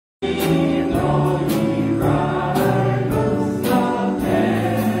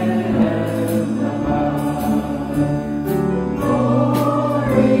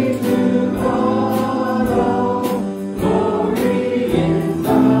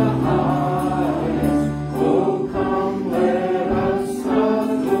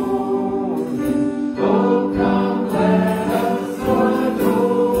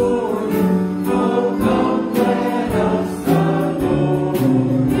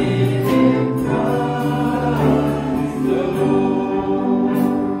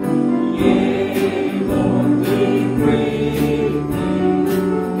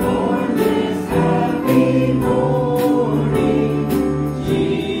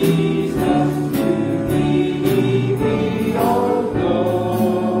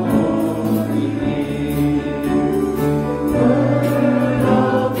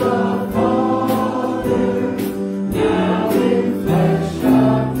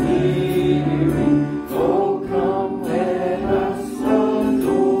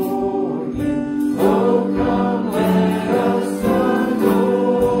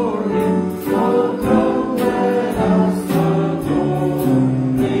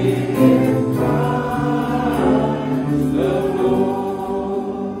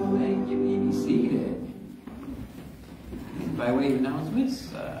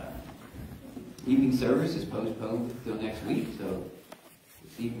Evening service is postponed until next week, so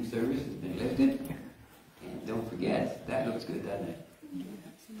this evening service has been lifted. And don't forget, that looks good, doesn't it?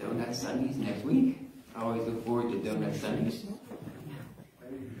 Donut Sundays next week. I always look forward to Donut Sundays.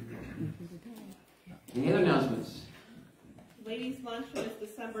 Any other announcements? Ladies' luncheon is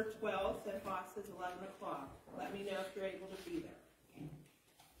December 12th at Fox's 11 o'clock. Let me know if you're able to be there.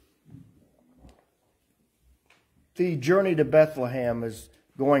 The Journey to Bethlehem is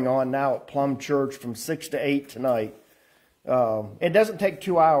going on now at Plum Church from 6 to 8 tonight. It doesn't take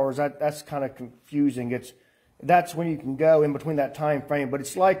 2 hours. That's kind of confusing. That's when you can go in between that time frame, but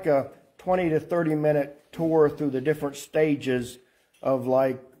it's like a 20 to 30 minute tour through the different stages of,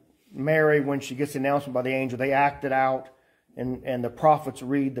 like, Mary, when she gets the announcement by the angel, they act it out, and the prophets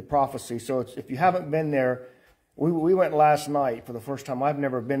read the prophecy. So if you haven't been there, we went last night for the first time. I've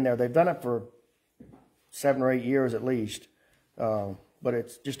never been there. They've done it for 7 or 8 years at least. But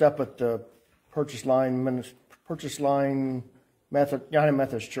it's just up at the Purchase Line United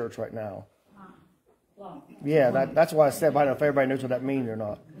Methodist Church right now. Yeah, that's why I said, I don't know if everybody knows what that means or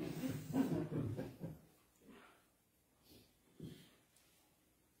not.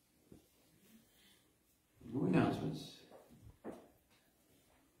 More announcements.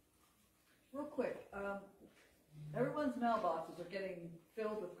 Real quick, everyone's mailboxes are getting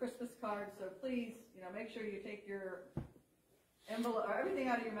filled with Christmas cards, so please, make sure you take your envelope or everything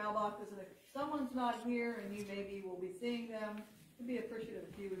out of your mailboxes, and if someone's not here and you maybe will be seeing them, we'd be appreciative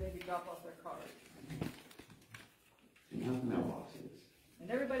if you would maybe drop off their card. You have mailboxes.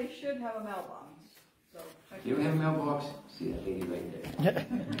 And everybody should have a mailbox. So you don't have a mailbox? See that lady right there.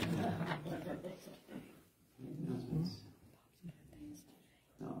 Announcements.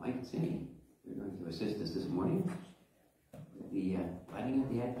 Mike and Cindy, they're going to assist us this morning with the lighting of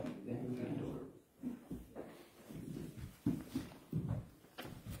the Advent candle.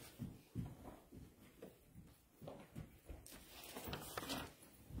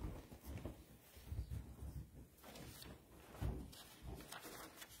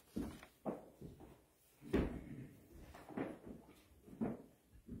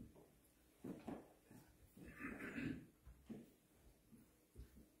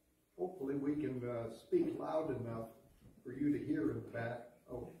 Hopefully we can speak loud enough for you to hear in the back.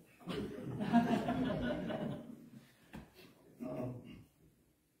 Oh.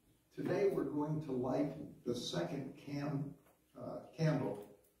 Today we're going to light the second candle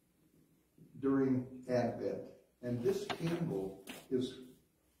during Advent. And this candle is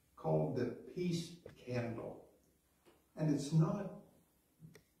called the Peace Candle. And it's not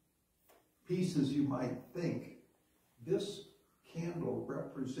peace as you might think. This candle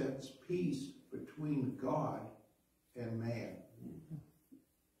represents peace between God and man.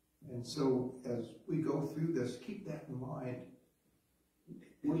 And so as we go through this, keep that in mind.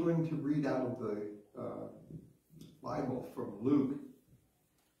 We're going to read out of the Bible from Luke.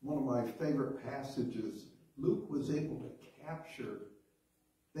 One of my favorite passages. Luke was able to capture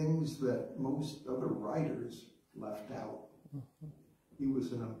things that most other writers left out. He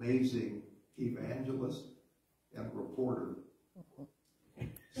was an amazing evangelist and reporter.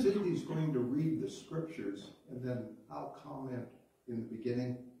 Cindy's going to read the scriptures, and then I'll comment in the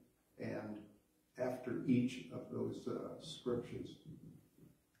beginning and after each of those scriptures.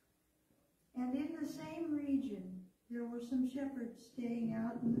 And in the same region there were some shepherds staying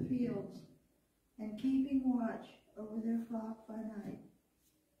out in the fields and keeping watch over their flock by night.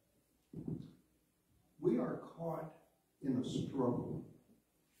 We are caught in a struggle,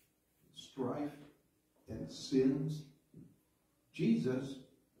 strife, and sins. Jesus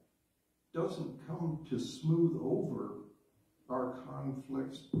doesn't come to smooth over our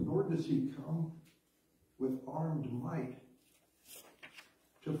conflicts, nor does he come with armed might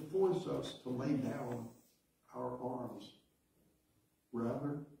to force us to lay down our arms.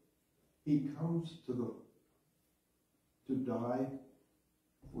 Rather, he comes to die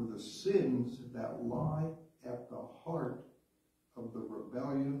for the sins that lie at the heart of the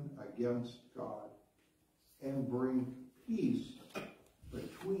rebellion against God and bring peace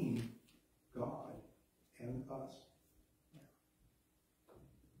between God and us.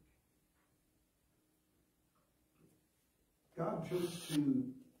 God chose to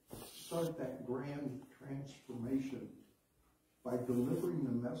start that grand transformation by delivering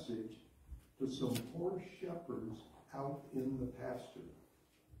the message to some poor shepherds out in the pasture.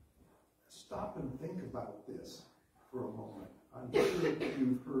 Stop and think about this for a moment. I'm sure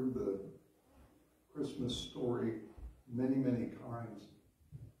you've heard the Christmas story many, many times,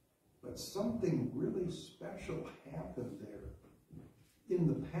 but something really special happened there. In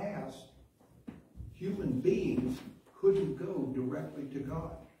the past, human beings couldn't go directly to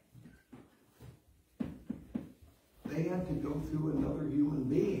God. They had to go through another human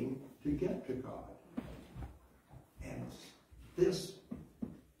being to get to God. And this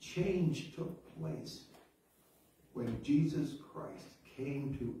change took place when Jesus Christ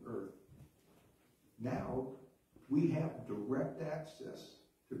came to earth. Now we have direct access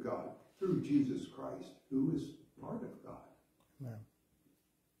to God through Jesus Christ, who is part of God. Amen.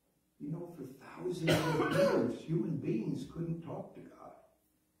 You know, for thousands of years, human beings couldn't talk to God.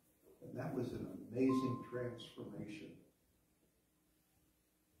 And that was an amazing transformation.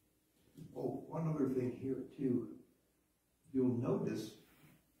 Oh, one other thing here, too. You'll notice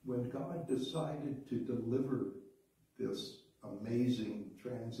when God decided to deliver this amazing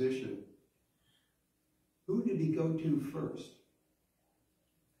transition, who did he go to first?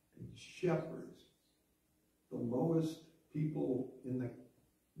 Shepherds, the lowest people in the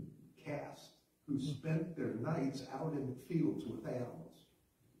caste, who spent their nights out in the fields with animals.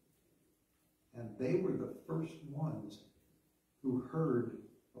 And they were the first ones who heard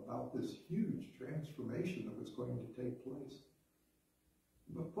about this huge transformation that was going to take place.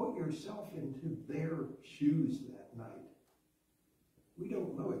 But put yourself into their shoes that night. We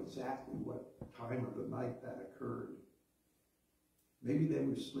don't know exactly what time of the night that occurred. Maybe they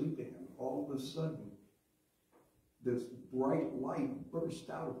were sleeping and all of a sudden this bright light burst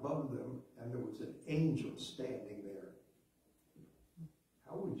out above them and there was an angel standing there.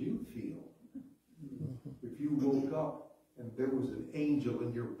 How would you feel if you woke up and there was an angel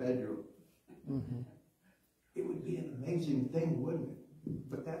in your bedroom? It would be an amazing thing, wouldn't it?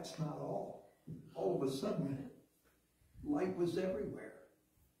 But that's not all. All of a sudden, light was everywhere.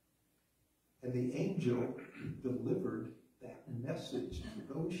 And the angel delivered that message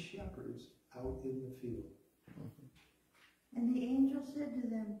to those shepherds out in the field. And the angel said to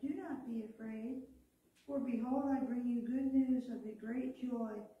them, "Do not be afraid, for behold, I bring you good news of a great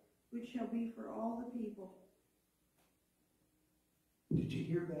joy, which shall be for all the people." Did you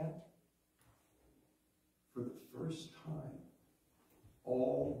hear that? For the first time,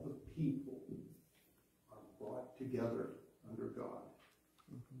 all the people are brought together under God.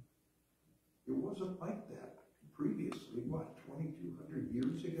 It wasn't like that previously. What, 2,200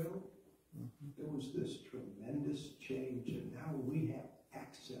 years ago? There was this tremendous change, and now we have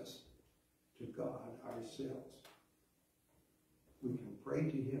access to God ourselves. We can pray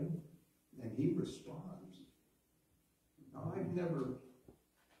to him, and he responds. Now, I've never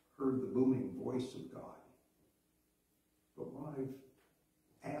heard the booming voice of God, but when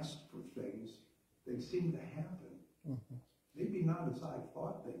I've asked for things, they seem to happen. Maybe not as I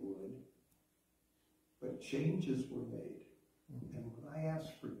thought they would, but changes were made. And when I ask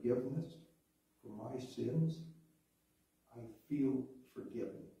forgiveness for my sins, I feel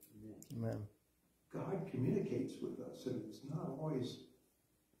forgiven. Amen. God communicates with us, and it's not always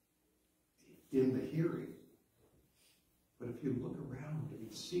in the hearing. But if you look around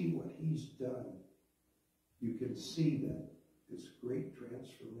and see what he's done, you can see that this great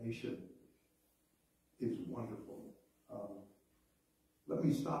transformation is wonderful. Let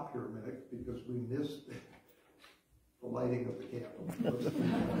me stop here a minute because we missed the lighting of the candle.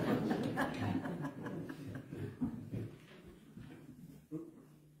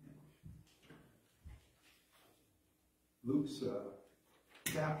 Luke's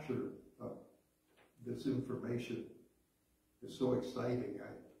capture of this information It's so exciting.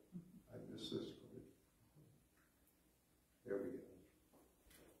 I miss this one. There we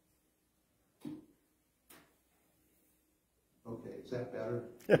go. Okay, is that better?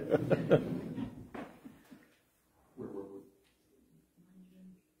 Where were we?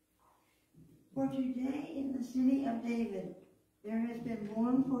 For today in the city of David there has been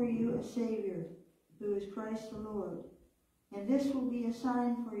born for you a Savior, who is Christ the Lord. And this will be a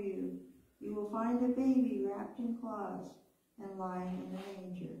sign for you. You will find a baby wrapped in cloths and lying in a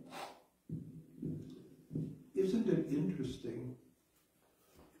manger. Isn't it interesting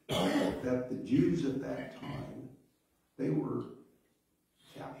that the Jews at that time, they were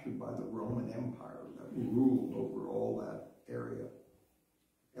captured by the Roman Empire that ruled over all that area.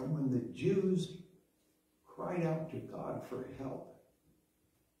 And when the Jews cried out to God for help,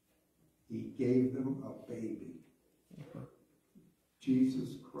 he gave them a baby,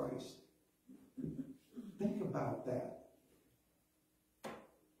 Jesus Christ. Think about that.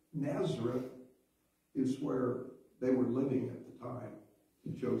 Nazareth is where they were living at the time,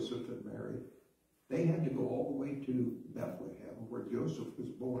 Joseph and Mary. They had to go all the way to Bethlehem, where Joseph was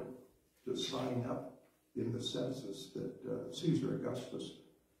born, to sign up in the census that Caesar Augustus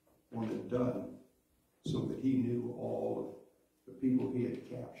wanted done, so that he knew all of the people he had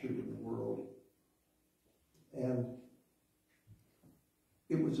captured in the world. And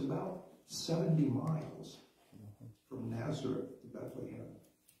it was about 70 miles from Nazareth to Bethlehem.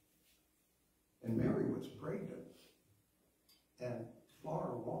 And Mary was pregnant and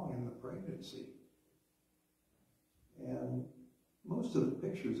far along in the pregnancy. And most of the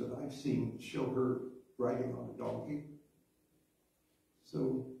pictures that I've seen show her riding on a donkey.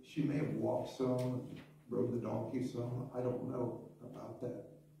 So she may have walked some, rode the donkey some. I don't know about that.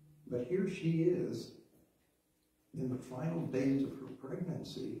 But here she is in the final days of her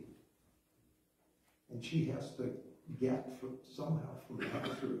pregnancy, and she has to get somehow from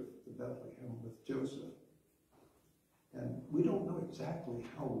Nazareth to Bethlehem with Joseph. And we don't know exactly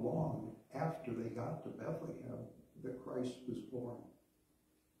how long after they got to Bethlehem that Christ was born.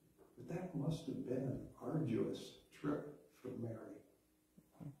 But that must have been an arduous trip for Mary.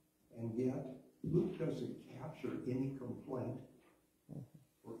 And yet, Luke doesn't capture any complaint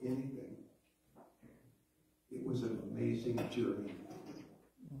or anything. It was an amazing journey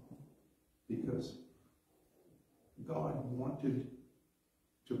because God wanted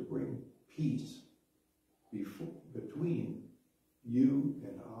to bring peace between you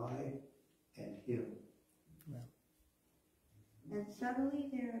and I and him. And suddenly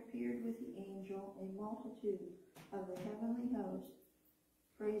there appeared with the angel a multitude of the heavenly host,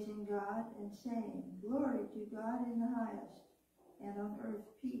 praising God and saying, Glory to God in the highest, and on earth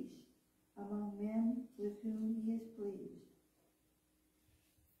peace, among men with whom he is pleased.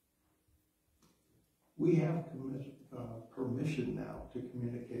 We have permission now to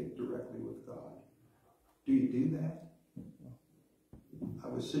communicate directly with God. Do you do that? I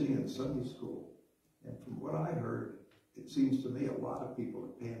was sitting in Sunday school, and from what I heard, it seems to me a lot of people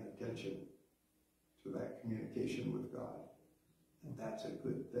are paying attention to that communication with God. And that's a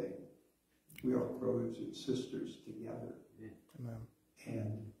good thing. We are brothers and sisters together. Amen.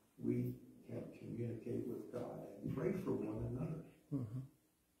 And we can communicate with God and pray for one another. Mm-hmm.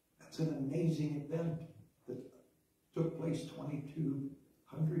 That's an amazing event that took place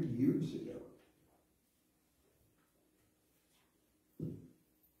 2,200 years ago.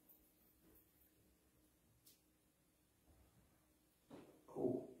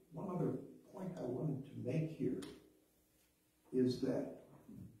 Oh, one other point I wanted to make here is that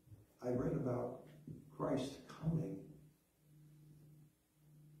I read about Christ coming,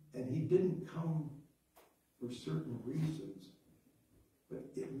 and he didn't come for certain reasons, but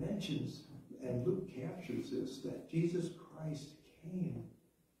it mentions, and Luke captures this, that Jesus Christ came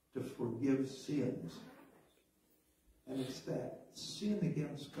to forgive sins. And it's that sin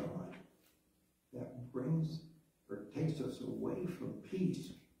against God that brings or takes us away from peace.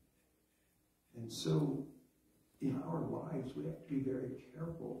 And so in our lives, we have to be very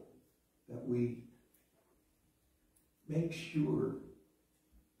careful that we make sure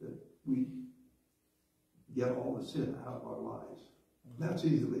that we get all the sin out of our lives. That's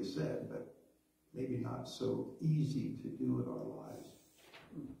easily said, but maybe not so easy to do in our lives,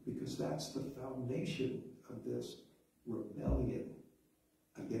 because that's the foundation of this rebellion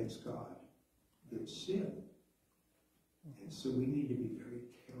against God. It's sin. And so we need to be very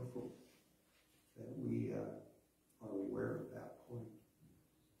careful that we are aware of that point.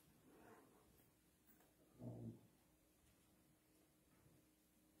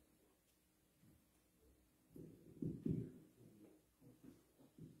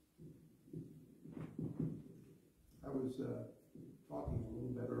 I was was talking a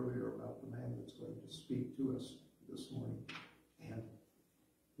little bit earlier about the man that's going to speak to us this morning, and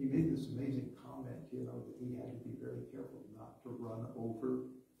he made this amazing comment, you know, that he had to be very careful not to run over,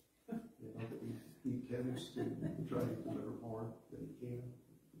 you know, that he tends to try to deliver more than he can.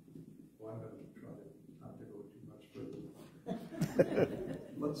 Well, I'm going to try not to go too much further.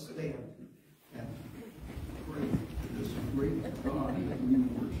 Let's stand and pray to this great God that we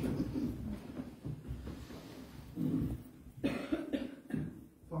worship.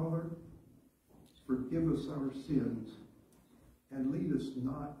 Father, forgive us our sins and lead us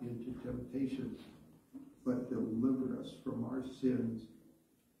not into temptation, but deliver us from our sins.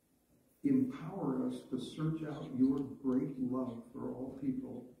 Empower us to search out your great love for all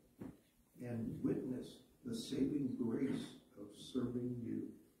people and witness the saving grace of serving you.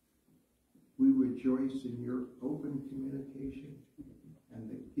 We rejoice in your open communication and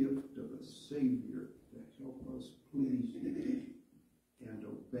the gift of a Savior to help us please you and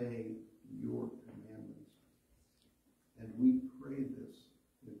obey your commandments. And we pray this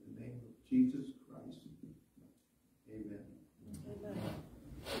in the name of Jesus Christ. Amen.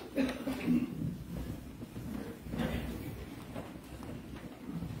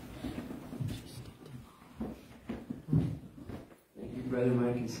 Thank you, Brother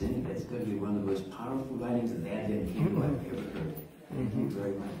Mike and Cindy. That's going to be one of the most powerful writings of Advent hymn I've ever heard. Thank you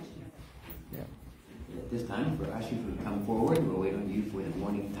very much. Yeah. At this time, for ushers would come forward, we'll wait on you for the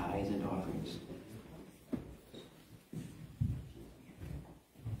morning tithes and offerings.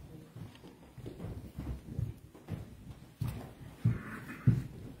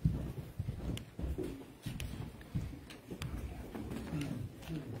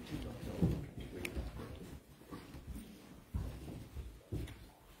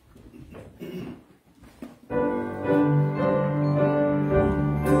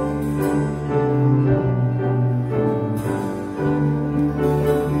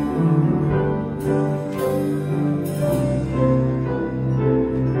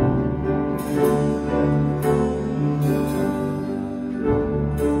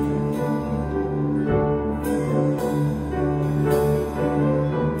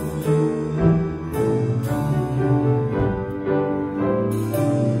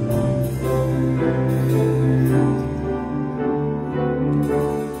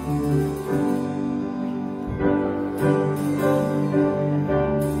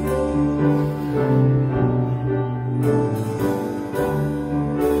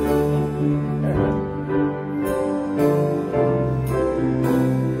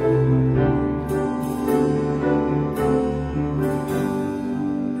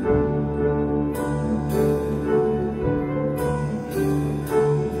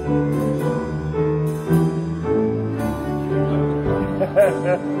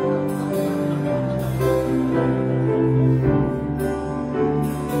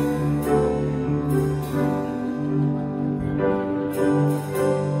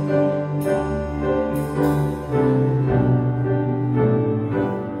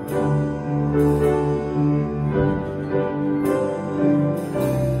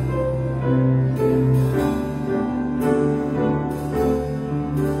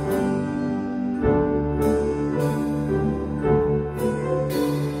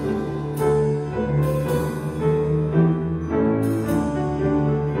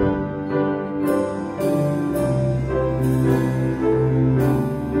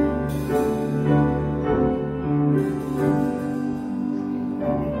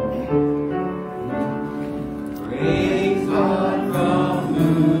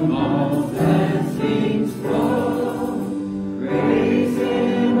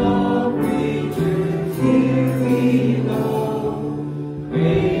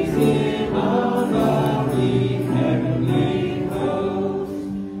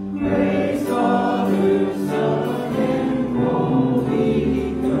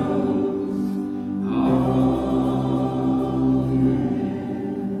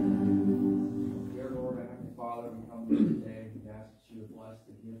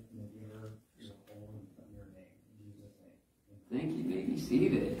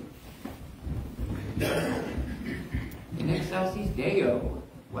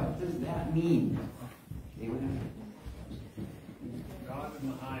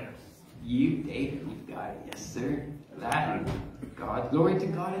 Glory to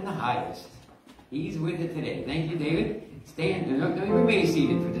God in the highest. He's with it today. Thank you, David. Stand. Don't remain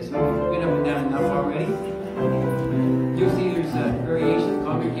seated for this one. We've been up and down enough already. You'll see there's variations,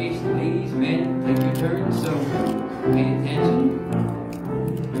 congregation, ladies, men. Take your turn. So pay attention.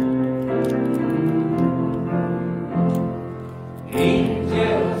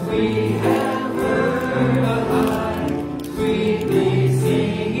 Angels we have heard alive.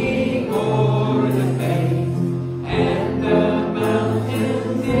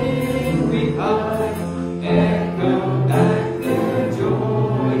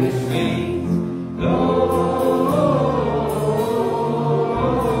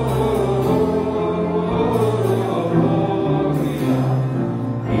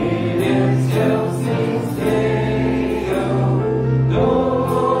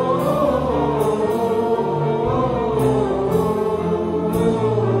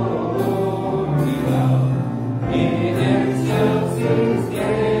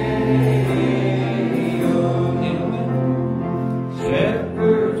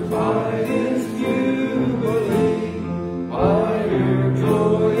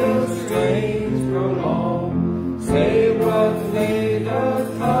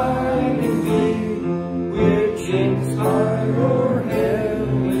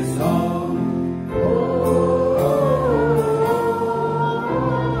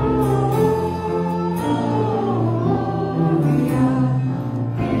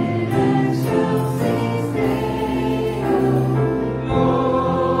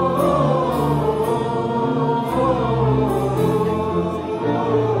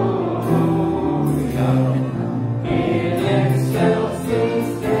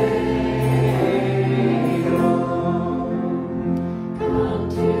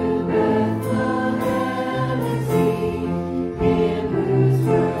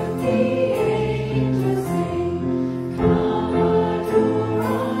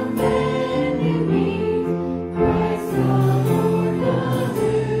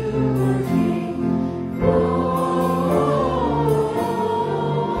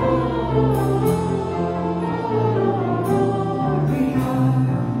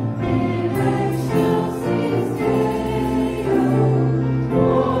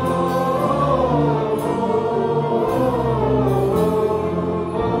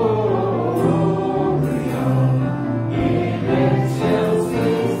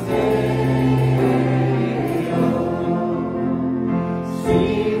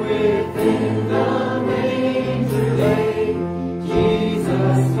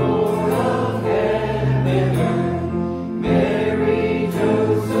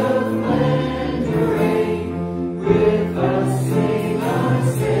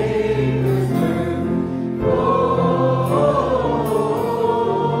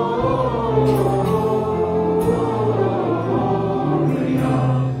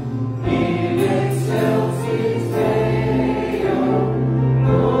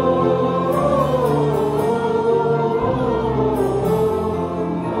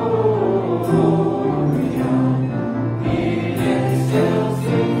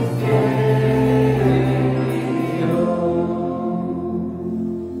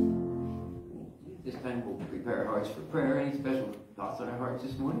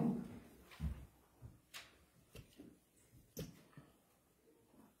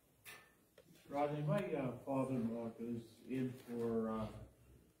 Rodney, my father-in-law goes in for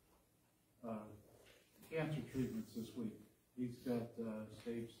cancer treatments this week. He's got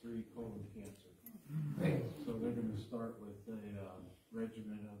stage 3 colon cancer. Right. So they're going to start with a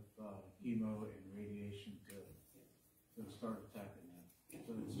regimen of chemo and radiation to start attacking him.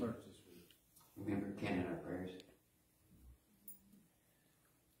 So it starts this week. Remember Ken in our prayers.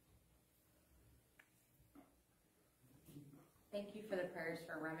 Thank you for the prayers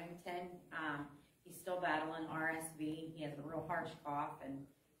for Remington. He's still battling RSV. He has a real harsh cough and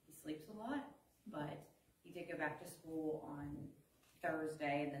he sleeps a lot, but he did go back to school on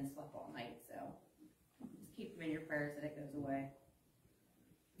Thursday and then slept all night. So just keep him in your prayers that it goes away.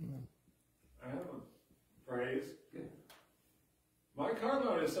 I have a praise. Good. My car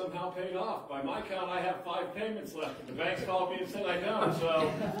loan is somehow paid off. By my count, I have 5 payments left. But the bank's called me and said I don't,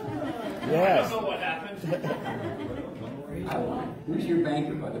 so Yes. I don't know what happened. Who's your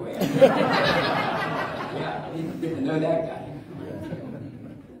banker, by the way? Yeah, you get to know that guy.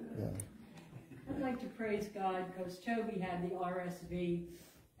 I'd like to praise God because Toby had the RSV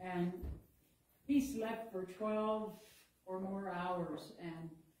and he slept for 12 or more hours,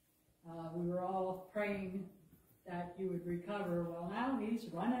 and we were all praying that he would recover. Well, now he's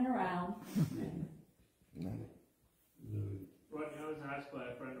running around. Rodney, I was asked by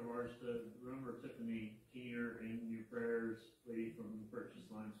a friend of ours to remember Tiffany Keener in your prayers, lady from the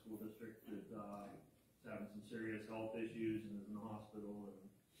Purchase Line School District that is having some serious health issues and is in the hospital and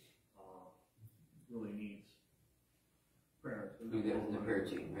really needs prayer. Maybe that was in the prayer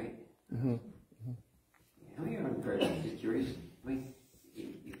chain, right? Mm-hmm. How you're on the prayer chain? Just curious. Wait,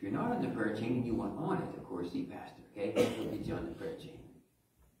 if you're not on the prayer chain and you want on it, of course, see Pastor, okay? We'll get you on the prayer chain.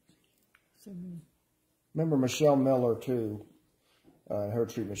 Remember Michelle Miller, too, her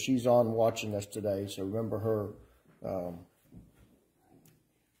treatment. She's on watching us today, so remember her.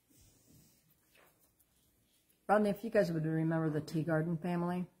 Rodney, if you guys would remember the Tea Garden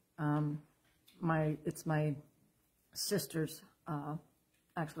family, it's my sister's,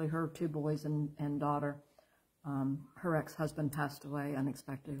 actually her 2 boys and daughter. Her ex-husband passed away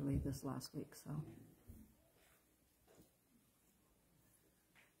unexpectedly this last week, so.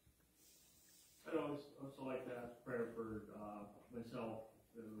 I'd also like to ask prayer for myself.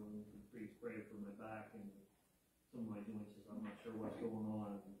 Please pray for my back and some of my joints. I'm not sure what's going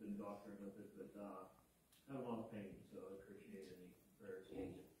on. I've been doctored with it, but I have a lot of pain, so I appreciate any prayers you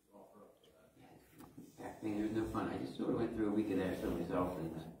can offer up for that. Back pain, there's no fun. I just sort of went through a week of that for myself,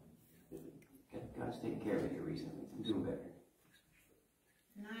 and God's taken care of it here recently. I'm doing better.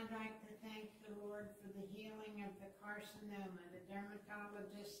 And I'd like to thank the Lord for the healing of the carcinoma. The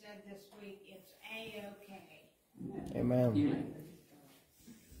dermatologist said this week it's A-okay. Amen. Healing.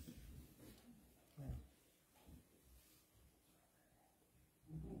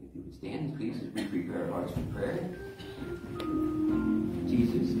 If you would stand, please, as we prepare our hearts for prayer.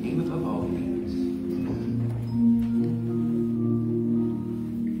 Jesus, name above all names.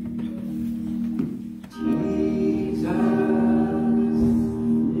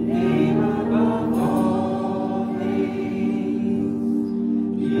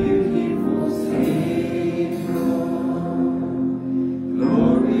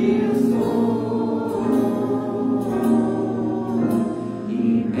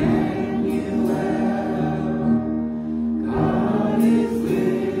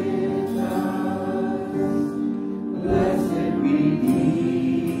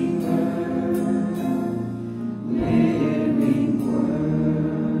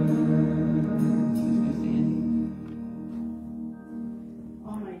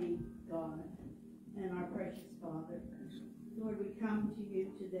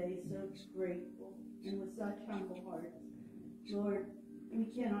 Grateful and with such humble hearts. Lord, we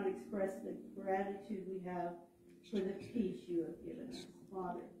cannot express the gratitude we have for the peace you have given us,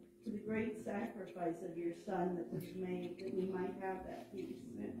 Father, for the great sacrifice of your Son that was made that we might have that peace.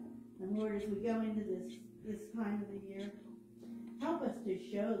 And Lord, as we go into this time of the year, help us to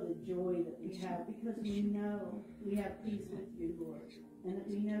show the joy that we have, because we know we have peace with you, Lord, and that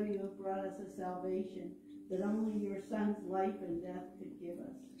we know you have brought us a salvation that only your Son's life and death could give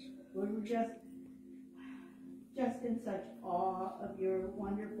us. Lord, we're just in such awe of your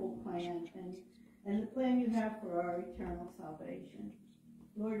wonderful plan and the plan you have for our eternal salvation.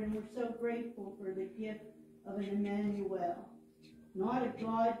 Lord, and we're so grateful for the gift of an Emmanuel. Not a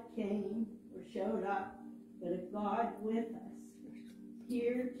God came or showed up, but a God with us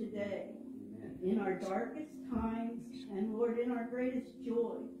here today. In our darkest times, and Lord, in our greatest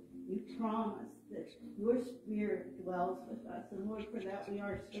joy, you promised that your Spirit dwells with us. And Lord, for that we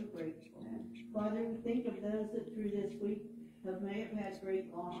are so grateful. Father, we think of those that through this week may have had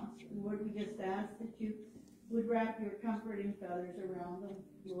great loss. And Lord, we just ask that you would wrap your comforting feathers around them,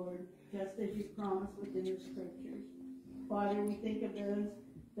 Lord, just as you promised within the scriptures. Father, we think of those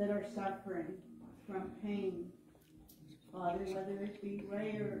that are suffering from pain. Father, whether it be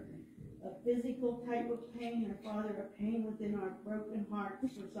rare, a physical type of pain, or Father, a pain within our broken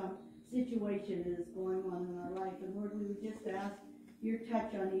hearts for some situation that is going on in our life. And Lord, we would just ask your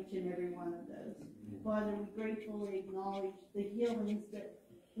touch on each and every one of those. Father, we gratefully acknowledge the healings that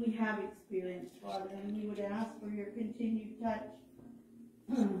we have experienced, Father, and we would ask for your continued touch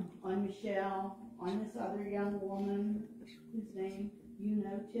on Michelle, on this other young woman whose name you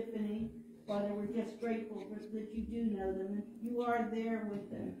know, Tiffany. Father, we're just grateful that you do know them, and you are there with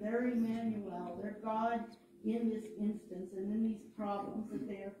them. They're Emmanuel. They're God in this instance and in these problems that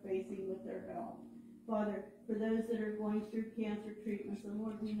they are facing with their health. Father, for those that are going through cancer treatments, and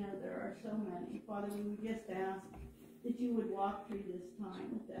Lord, we know there are so many. Father, we would just ask that you would walk through this time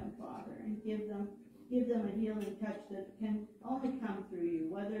with them, Father, and give them a healing touch that can only come through you,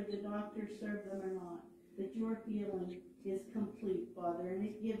 whether the doctors serve them or not, that your healing is complete, Father, and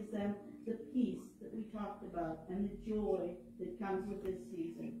it gives them the peace that we talked about and the joy that comes with this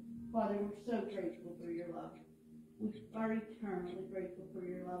season. Father, we're so grateful for your love. We are eternally grateful for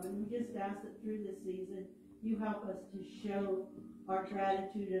your love, and we just ask that through this season, you help us to show our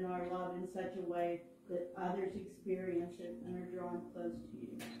gratitude and our love in such a way that others experience it and are drawn close to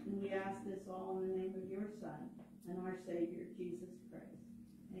you. And we ask this all in the name of your Son and our Savior, Jesus Christ.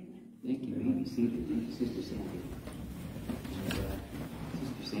 Amen. Thank you. You may be seated. Thank you, Sister Sandy. And,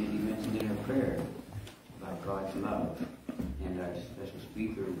 Sister Sandy mentioned in her prayer about God's love. And our special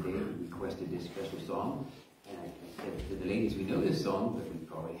speaker today requested this special song. And I said to the ladies, we know this song, but we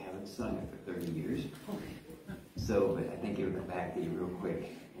probably haven't sung it for 30 years. So, but I think it'll come back to you real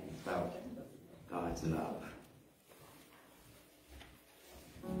quick. And it's about God's love.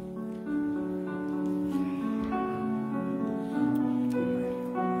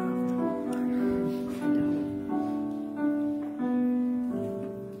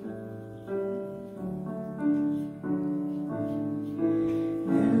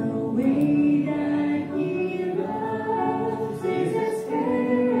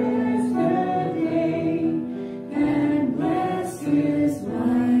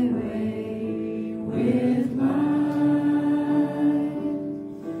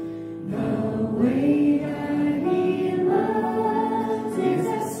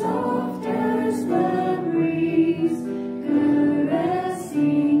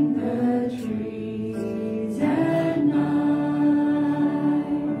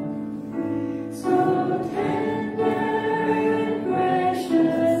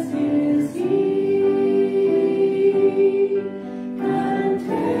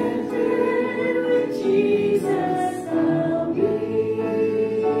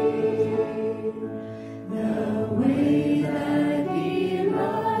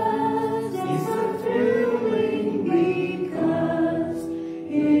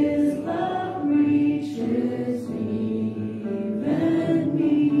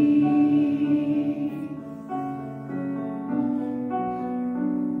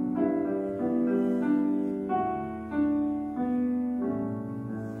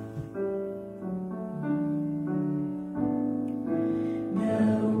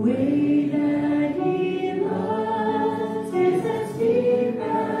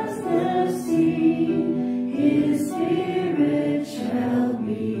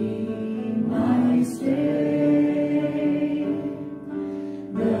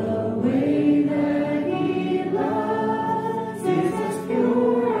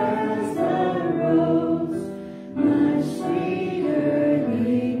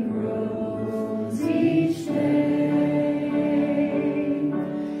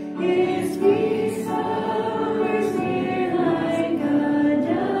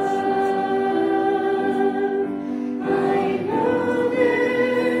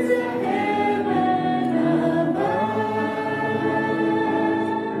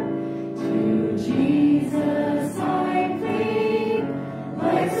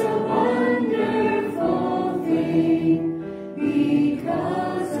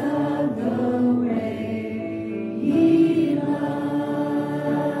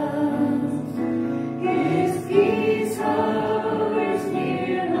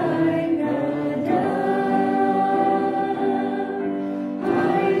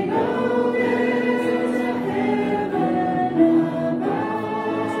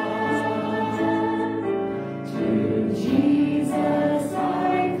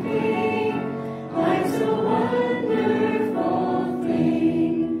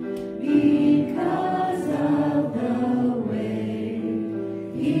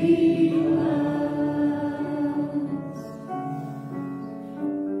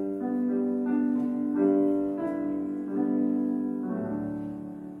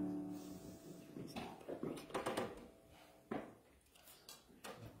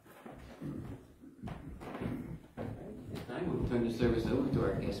 turn the service over to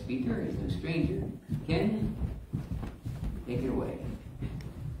our guest speaker, is no stranger. Ken, take it away.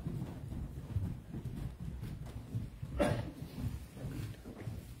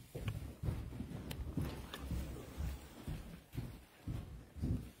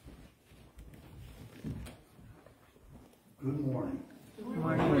 Good morning. Good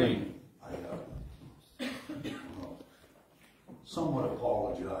morning. I somewhat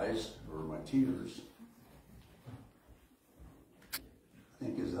apologize for my tears. I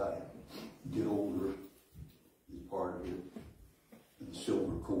think as I get older, as part of it, and the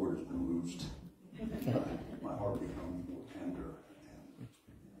silver cord has been loosed, my heart becomes more tender, and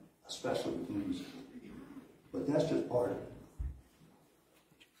especially with music. But that's just part of it.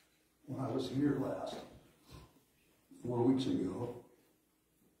 When I was here last, 4 weeks ago,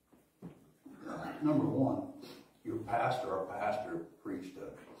 number one, our pastor preached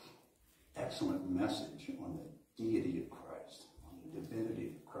an excellent message on the deity of Christ, on the divinity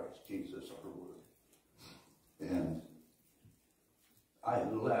of Christ Jesus our Lord. And I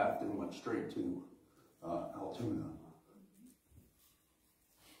had left and went straight to Altoona.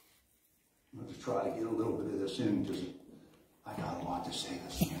 I'm going to try to get a little bit of this in because I got a lot to say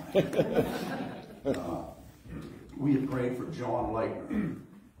this morning. We had prayed for John Leitner. And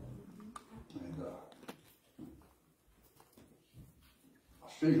I'll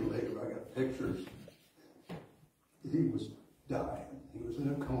show you later, I got pictures. He was dying. He was in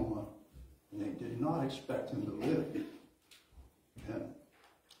a coma, and they did not expect him to live. And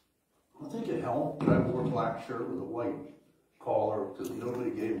I think it helped that I wore a black shirt with a white collar because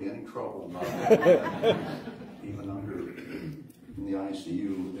nobody gave me any trouble about that, even under in the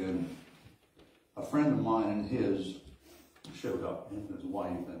ICU. And a friend of mine and his showed up, him and his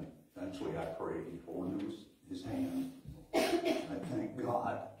wife, and eventually I prayed for him. It was his hand. I thank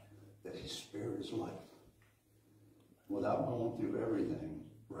God that he spared his life. Without going through everything,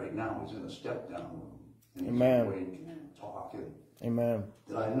 right now he's in a step-down room. And he's Amen. awake and talking. Amen.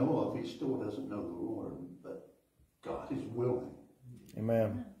 That I know of, he still doesn't know the Lord, but God is willing.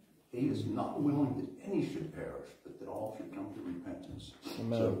 Amen. He is not willing that any should perish, but that all should come to repentance.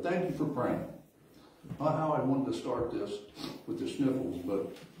 Amen. So thank you for praying. Not how I wanted to start this with the sniffles,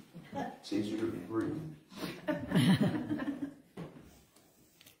 but it's easier to breathe.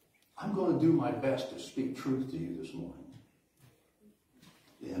 I'm going to do my best to speak truth to you this morning.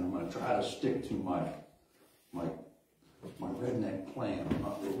 And I'm going to try to stick to my redneck plan. I'm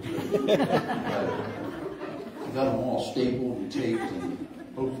not real good. I got them all stapled and taped, and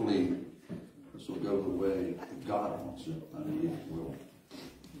hopefully this will go the way that God wants it. I mean, it will.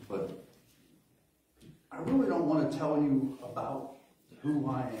 But I really don't want to tell you about who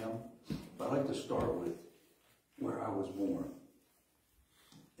I am, but I'd like to start with where I was born.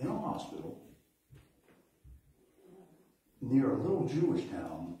 In a hospital near a little Jewish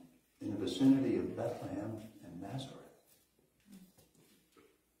town in the vicinity of Bethlehem and Nazareth.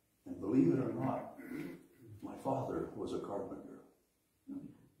 And believe it or not, my father was a carpenter.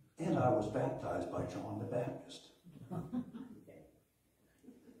 And I was baptized by John the Baptist.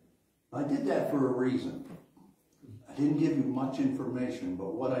 I did that for a reason. I didn't give you much information,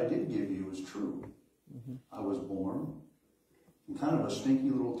 but what I did give you is true. I was born in kind of a stinky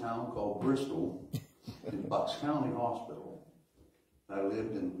little town called Bristol in Bucks County Hospital. I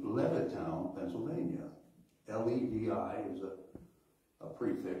lived in Levittown, Pennsylvania. L-E-V-I is a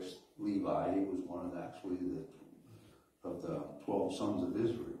prefix. Levi, he was one of the 12 sons of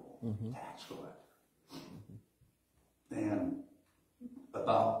Israel, tax collector. And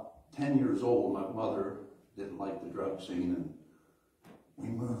about 10 years old, my mother didn't like the drug scene, and we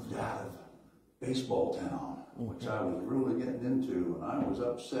moved out of baseball town, which I was really getting into, and I was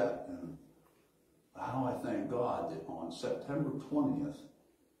upset. And how I thank God that on September 20th,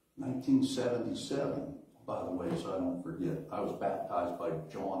 1977, by the way, so I don't forget, I was baptized by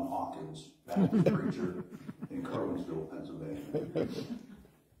John Hawkins, Baptist preacher in Kerwinsville, Pennsylvania.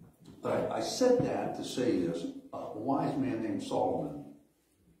 But I said that to say this. A wise man named Solomon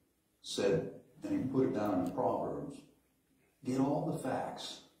said, and he put it down in the Proverbs, get all the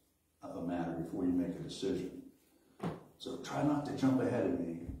facts of a matter before you make a decision. So try not to jump ahead of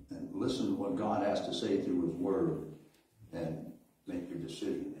me and listen to what God has to say through his word and make your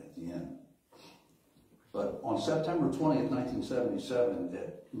decision at the end. But on September 20th, 1977,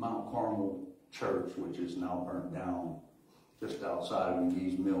 at Mount Carmel Church, which is now burnt down just outside of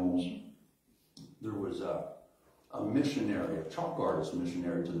McGee's Mills, there was a missionary, a chalk artist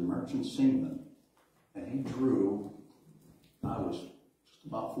missionary to the Merchant Seaman. And he drew, I was just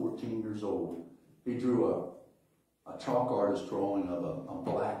about 14 years old, he drew a chalk artist drawing of a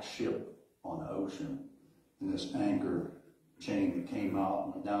black ship on the ocean, and this anchor chain that came out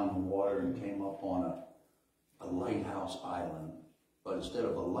and went down the water and came up on a lighthouse island. But instead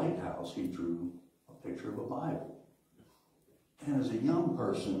of a lighthouse, he drew a picture of a Bible. And as a young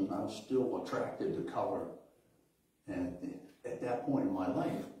person, I was still attracted to color. And at that point in my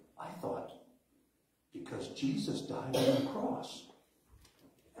life, I thought, because Jesus died on the cross,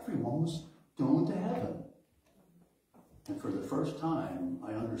 everyone was going to heaven. And for the first time,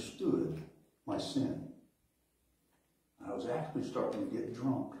 I understood my sin. I was actually starting to get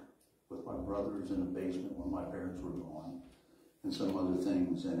drunk with my brothers in the basement when my parents were gone, and some other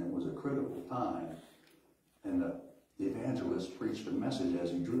things, and it was a critical time. And the evangelist preached a message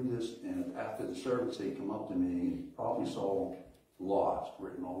as he drew this, and after the service, he came up to me and probably saw "lost"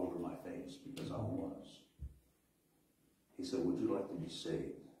 written all over my face, because I was. He said, "Would you like to be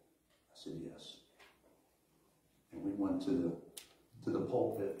saved?" I said, "Yes." And we went to the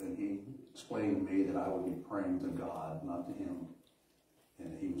pulpit, and he explained to me that I would be praying to God, not to him,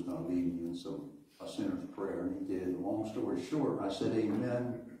 and he was going to lead me in a sinner's prayer, and he did. Long story short, I said,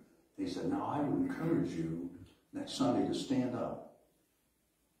 "Amen." He said, "Now I would encourage you next Sunday to stand up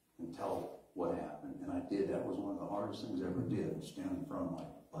and tell what happened." And I did. That was one of the hardest things I ever did, stand in front of my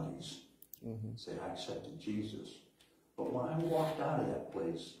buddies and say, "I accepted Jesus." But when I walked out of that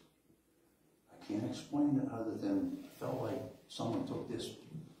place, I can't explain it other than I felt like someone took this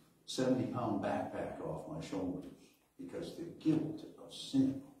 70-pound backpack off my shoulders, because the guilt of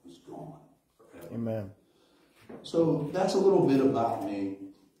sin was gone forever. Amen. So that's a little bit about me.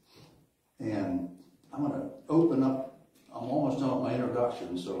 And I'm going to open up. I'm almost done with my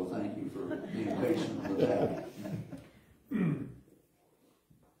introduction, so thank you for being patient with that.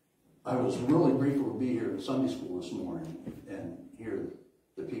 I was really grateful to be here in Sunday school this morning and hear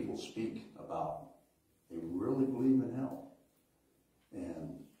the people speak about they really believe in hell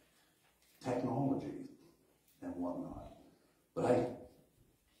and technology and whatnot. But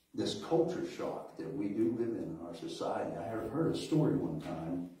this culture shock that we do live in our society, I heard a story one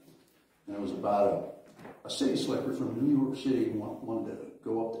time, and it was about a city slicker from New York City who wanted to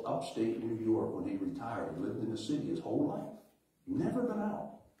go up to upstate New York when he retired. He lived in the city his whole life, never been out.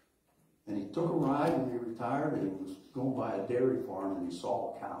 And he took a ride when he retired, and he was going by a dairy farm, and he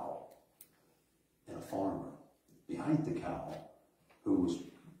saw a cow and a farmer behind the cow who was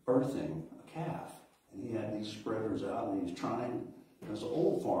birthing a calf. And he had these spreaders out, and he was trying, as an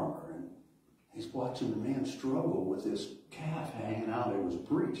old farmer, and he's watching the man struggle with this calf hanging out. It was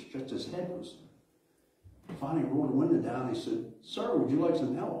breached, just his head was. Finally, he rolled the window down. He said, "Sir, would you like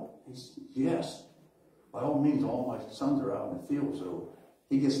some help?" He said, "Yes. By all means, all my sons are out in the field." So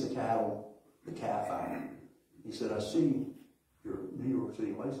he gets the calf out. He said, "I see your New York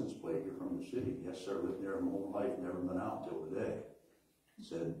City license plate. You're from the city." "Yes, sir. Lived there my whole life. Never been out till today." He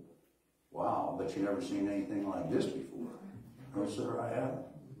said, "Wow, but you never seen anything like this before." "No, sir, I haven't."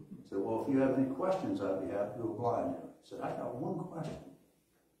 He said, "Well, if you have any questions, I'd be happy to oblige you." He said, "I got one question.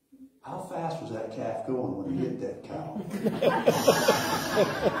 How fast was that calf going when he hit that cow?"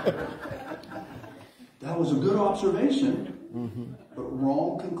 That was a good observation, but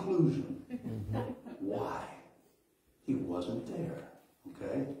wrong conclusion. Why? He wasn't there,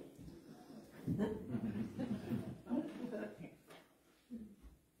 okay?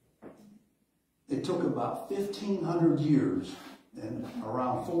 It took about 1,500 years and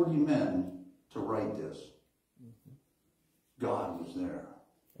around 40 men to write this. God was there.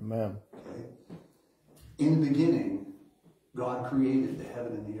 Amen. Okay? In the beginning, God created the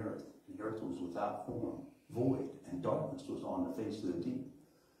heaven and the earth. The earth was without form, void, and darkness was on the face of the deep.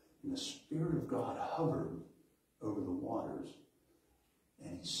 And the Spirit of God hovered over the waters,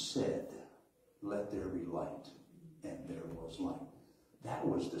 and he said, "Let there be light," and there was light. That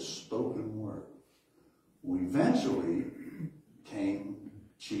was the spoken word. We eventually came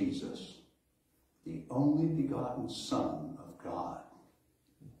Jesus, the only begotten Son of God.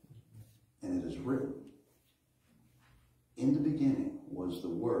 And it is written, "In the beginning was the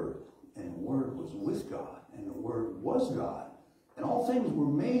Word, and the Word was with God, and the Word was God. And all things were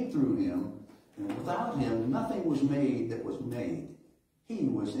made through him, and without him nothing was made that was made. He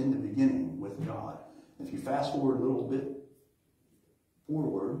was in the beginning with God." If you fast forward a little bit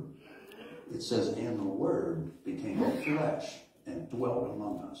forward, it says, "And the Word became flesh and dwelt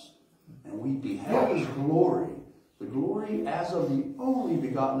among us. And we beheld his glory, the glory as of the only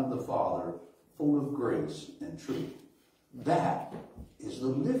begotten of the Father, full of grace and truth." That is the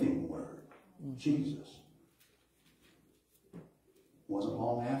living Word, Jesus. Wasn't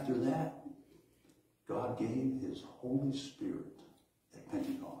long after that, God gave his Holy Spirit at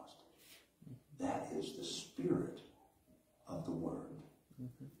Pentecost. That is the Spirit of the Word.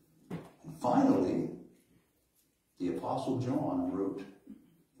 And finally, the Apostle John wrote,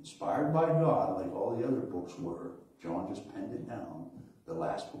 inspired by God, like all the other books were. John just penned it down. The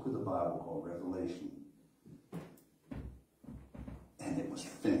last book of the Bible called Revelation. And it was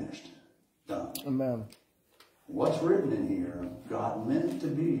finished. Done. Amen. What's written in here, God meant it to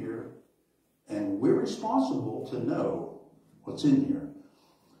be here, and we're responsible to know what's in here.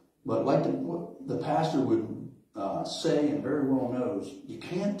 But like the pastor would say, and very well knows, you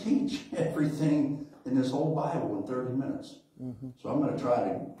can't teach everything in this whole Bible in 30 minutes. Mm-hmm. So I'm going to try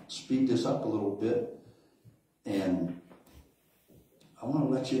to speed this up a little bit, and I want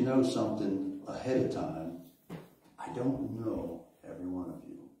to let you know something ahead of time. I don't know every one of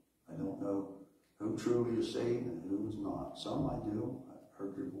you. I don't know who truly is saved and who is not. Some I do. I've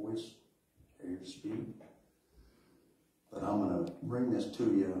heard your voice, hear you speak. But I'm going to bring this to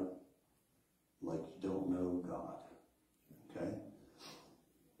you like you don't know God. Okay?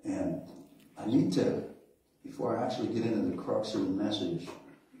 And I need to, before I actually get into the crux of the message,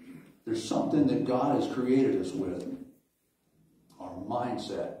 there's something that God has created us with, our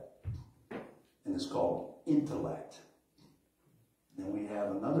mindset, and it's called intellect. And we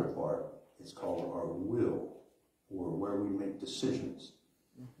have another part, it's called our will, or where we make decisions.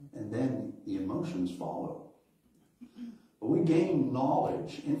 Mm-hmm. And then the emotions follow. But we gain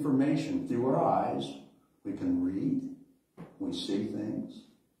knowledge, information through our eyes. We can read, we see things.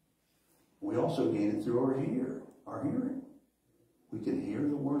 We also gain it through our hearing. We can hear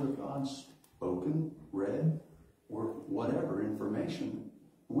the Word of God spoken, read, or whatever information.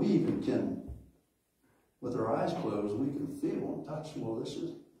 We even can, with our eyes closed, we can feel and touch. Well,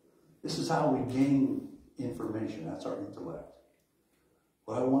 this is how we gain information. That's our intellect.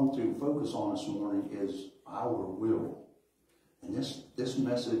 What I want to focus on this morning is our will. And this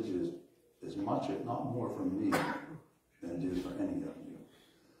message is as much, if not more, for me than it is for any of you.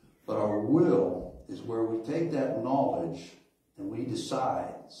 But our will is where we take that knowledge and we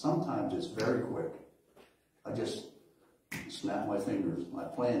decide. Sometimes it's very quick. I just snap my fingers. I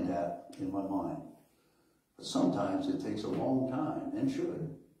planned that in my mind. But sometimes it takes a long time, and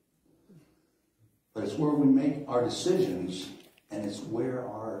should. But it's where we make our decisions, and it's where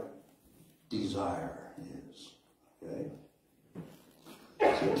our desire is. Okay?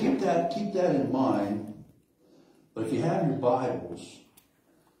 So keep that in mind. But if you have your Bibles,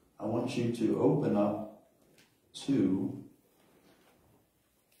 I want you to open up to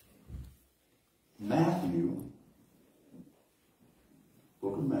Matthew,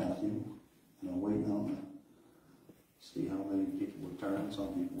 book of Matthew. And I'm waiting on see how many people will turn.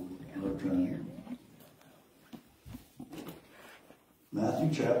 Some people will turn. Matthew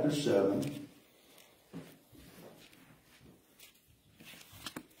chapter 7.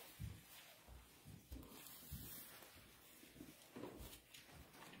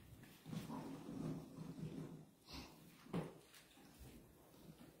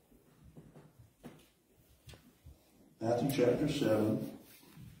 Matthew chapter 7,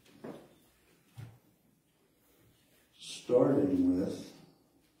 starting with,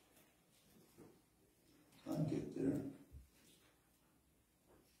 I'll get there,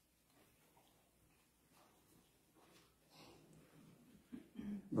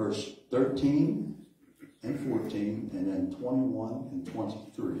 verse 13 and 14, and then 21 and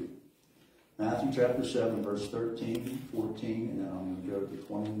 23. Matthew chapter 7, verse 13, 14, and then I'm going to go to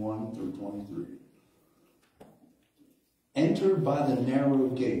 21 through 23. Enter by the narrow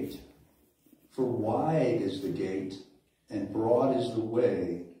gate, for wide is the gate, and broad is the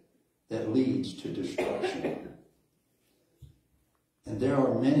way that leads to destruction. And there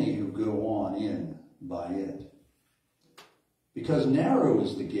are many who go on in by it. Because narrow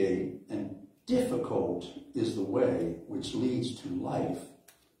is the gate, and difficult is the way which leads to life,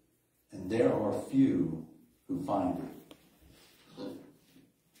 and there are few who find it.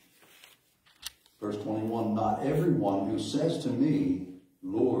 Verse 21, not everyone who says to me,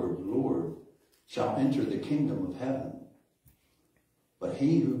 Lord, Lord, shall enter the kingdom of heaven, but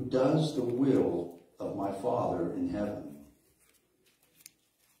he who does the will of my Father in heaven.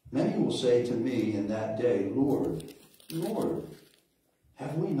 Many will say to me in that day, Lord, Lord,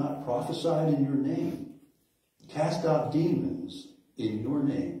 have we not prophesied in your name, cast out demons in your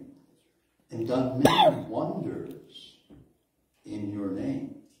name, and done many wonders in your name?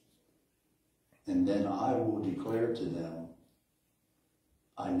 And then I will declare to them,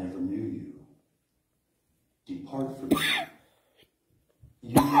 I never knew you. Depart from me,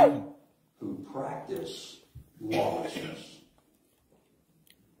 you who practice lawlessness.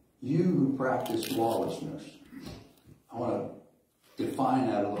 You who practice lawlessness. I want to define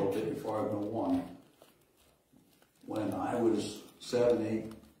that a little bit before I go on. When I was 7,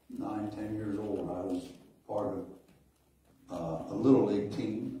 8, 9, 10 years old, I was part of a little league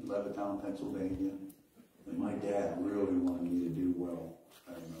team in Levittown, Pennsylvania. And my dad really wanted me to do well.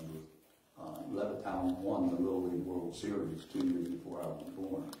 I remember Levittown won the Little League World Series 2 years before I was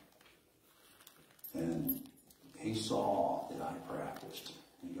born. And he saw that I practiced.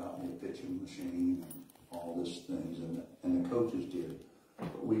 He got me a pitching machine and all these things, and the coaches did.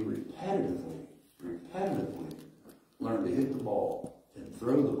 But we repetitively learned to hit the ball and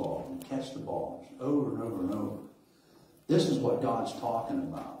throw the ball and catch the ball over and over and over. This is what God's talking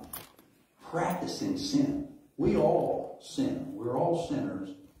about. Practicing sin. We all sin. We're all sinners.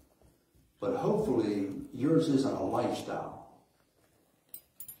 But hopefully yours isn't a lifestyle.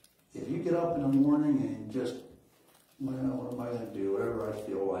 If you get up in the morning and just, well, what am I going to do? Whatever I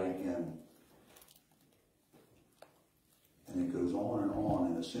feel like, and it goes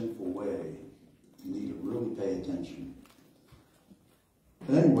on in a sinful way, you need to really pay attention.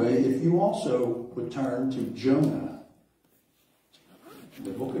 But anyway, if you also would turn to Jonah,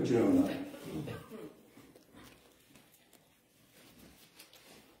 the book of Jonah.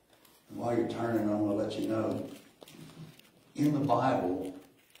 And while you're turning, I'm going to let you know, in the Bible,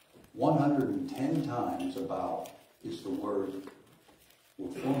 110 times about is the word, or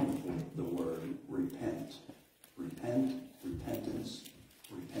formally the word, repent. Repent, repentance,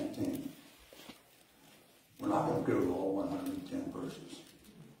 repenting. We're not going to go to all 110 verses.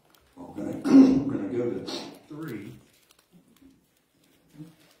 We're going to go to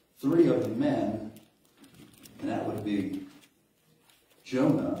three of the men, and that would be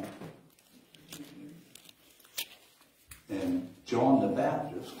Jonah and John the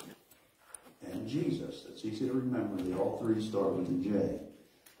Baptist and Jesus. That's easy to remember. They all three start with a J.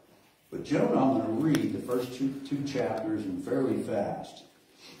 But Jonah, I'm going to read the first two chapters and fairly fast.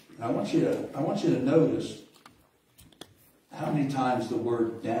 And I want you to notice how many times the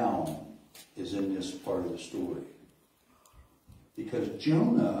word down is in this part of the story. Because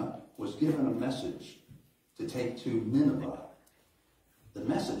Jonah was given a message to take to Nineveh. The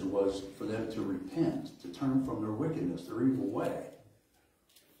message was for them to repent, to turn from their wickedness, their evil way.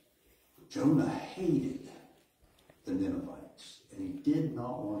 But Jonah hated the Ninevites, and he did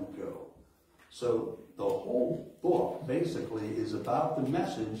not want to go. So the whole book basically is about the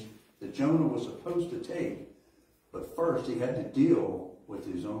message that Jonah was supposed to take. But first he had to deal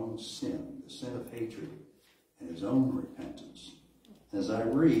with his own sin, the sin of hatred, and his own repentance. As I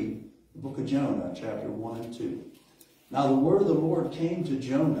read the book of Jonah, chapter 1 and 2. Now the word of the Lord came to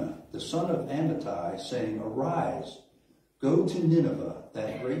Jonah, the son of Amittai, saying, Arise, go to Nineveh,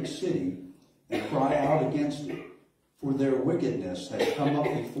 that great city, and cry out against it, for their wickedness has come up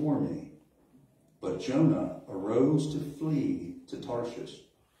before me. But Jonah arose to flee to Tarshish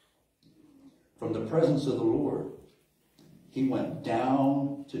from the presence of the Lord. He went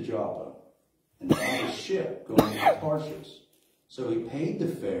down to Joppa and found a ship going to Tarshish. So he paid the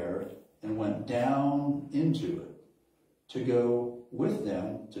fare and went down into it to go with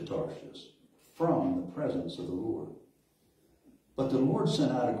them to Tarshish from the presence of the Lord. But the Lord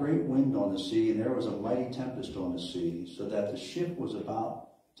sent out a great wind on the sea, and there was a mighty tempest on the sea, so that the ship was about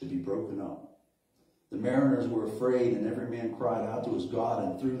to be broken up. The mariners were afraid, and every man cried out to his God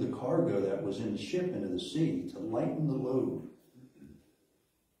and threw the cargo that was in the ship into the sea to lighten the load.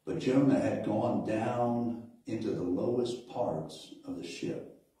 But Jonah had gone down into the lowest parts of the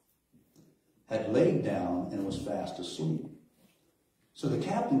ship, had laid down and was fast asleep. So the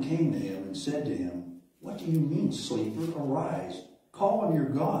captain came to him and said to him, What do you mean, sleeper? Arise, call on your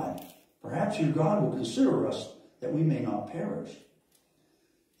God. Perhaps your God will consider us that we may not perish.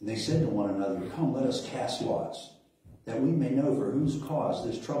 And they said to one another, Come, let us cast lots, that we may know for whose cause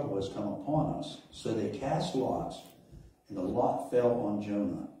this trouble has come upon us. So they cast lots, and the lot fell on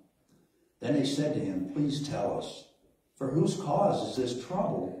Jonah. Then they said to him, Please tell us, for whose cause is this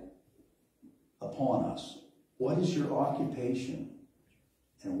trouble upon us? What is your occupation?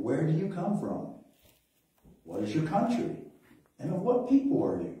 And where do you come from? What is your country? And of what people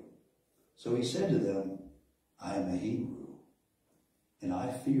are you? So he said to them, I am a Hebrew, and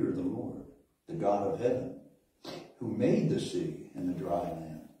I fear the Lord, the God of heaven, who made the sea and the dry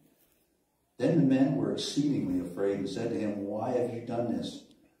land. Then the men were exceedingly afraid and said to him, Why have you done this?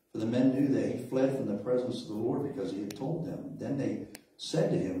 For the men knew that he fled from the presence of the Lord because he had told them. Then they said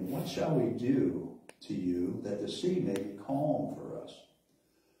to him, What shall we do to you that the sea may be calm for us?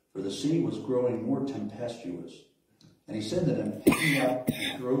 For the sea was growing more tempestuous. And he said to them, Pick me up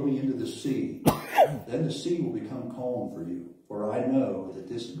and throw me into the sea. Then the sea will become calm for you. For I know that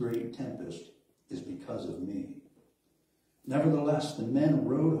this great tempest is because of me. Nevertheless, the men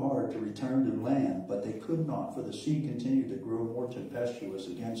rowed hard to return to land, but they could not, for the sea continued to grow more tempestuous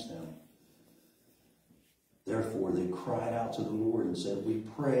against them. Therefore they cried out to the Lord and said, we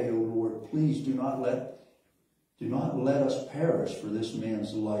pray, O Lord, please do not let us perish for this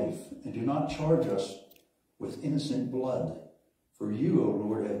man's life, and do not charge us with innocent blood. For you, O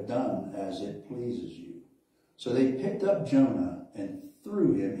Lord, have done as it pleases you. So they picked up Jonah and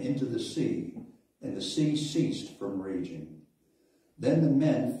threw him into the sea, and the sea ceased from raging. Then the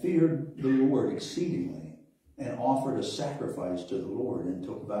men feared the Lord exceedingly, and offered a sacrifice to the Lord, and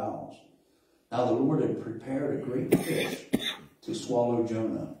took vows. Now the Lord had prepared a great fish to swallow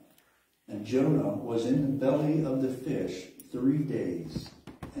Jonah. And Jonah was in the belly of the fish 3 days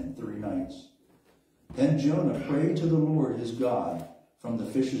and 3 nights. Then Jonah prayed to the Lord his God from the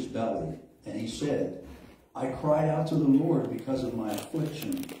fish's belly, and he said, I cried out to the Lord because of my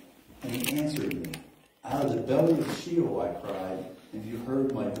affliction, and he answered me. Out of the belly of Sheol I cried, and you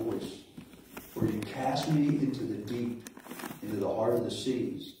heard my voice. For you cast me into the deep, into the heart of the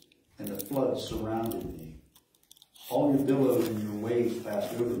seas, and the floods surrounded me. All your billows and your waves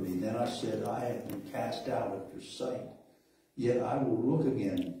passed over me. Then I said, I have been cast out of your sight. Yet I will look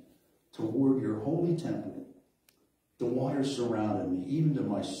again toward your holy temple. The waters surrounded me, even to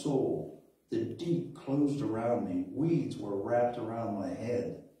my soul. The deep closed around me. Weeds were wrapped around my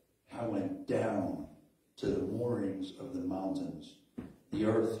head. I went down to the moorings of the mountains. The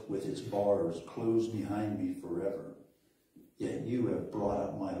earth with its bars closed behind me forever. Yet you have brought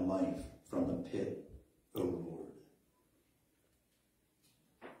up my life from the pit, O Lord.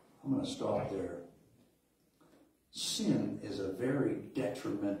 I'm going to stop there. Sin is a very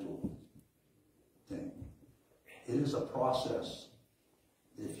detrimental thing. It is a process.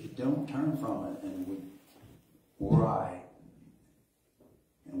 If you don't turn from it, and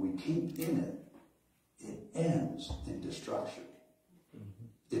we keep in it, it ends in destruction.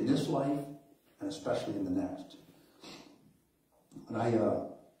 In this life, and especially in the next. And I'm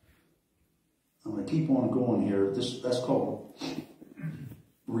going to keep on going here. That's called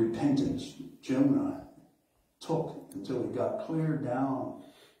repentance. Jonah took until he got clear down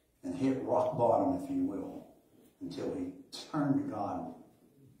and hit rock bottom, if you will, until he turned to God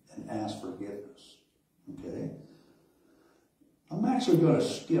and asked forgiveness. Okay? I'm actually going to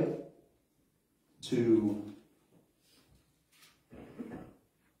skip to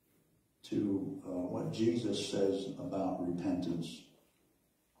what Jesus says about repentance.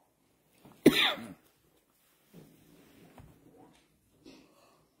 For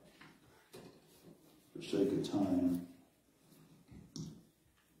sake of time,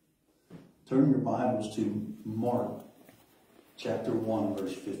 turn your Bibles to Mark chapter 1,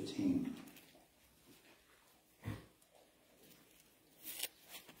 verse 15.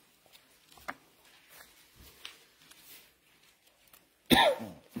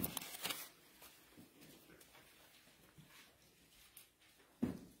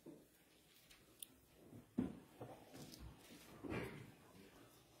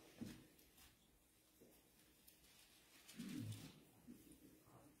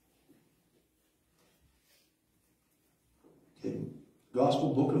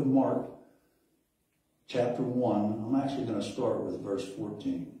 Gospel book of Mark, chapter 1. I'm actually going to start with verse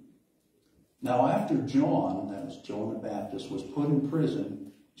 14. Now after John, that was John the Baptist, was put in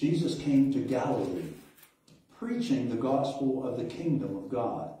prison, Jesus came to Galilee, preaching the gospel of the kingdom of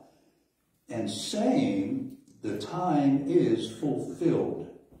God, and saying, the time is fulfilled,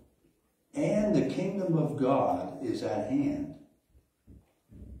 and the kingdom of God is at hand.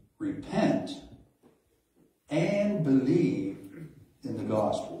 Repent and believe in the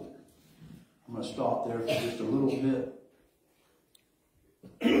gospel. I'm going to stop there for just a little bit.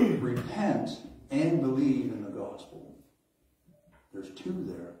 Repent and believe in the gospel. There's two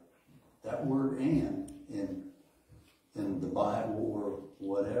there. That word "and" in the Bible or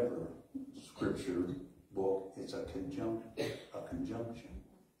whatever scripture book, it's a conjunction.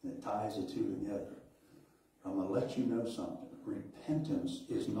 And it ties the two together. I'm going to let you know something. Repentance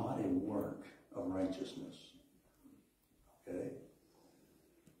is not a work of righteousness. Okay?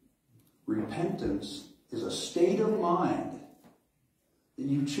 Repentance is a state of mind that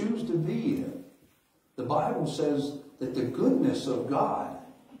you choose to be in. The Bible says that the goodness of God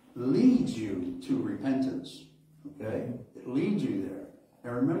leads you to repentance. Okay? It leads you there.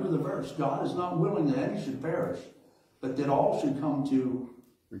 And remember the verse, God is not willing that any should perish, but that all should come to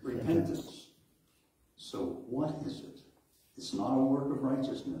repentance. So what is it? It's not a work of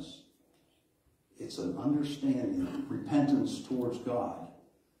righteousness. It's an understanding, repentance towards God.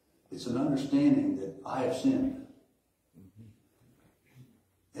 It's an understanding that I have sinned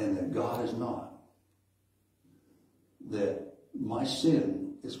and that God is not. That my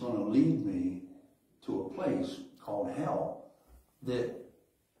sin is going to lead me to a place called hell that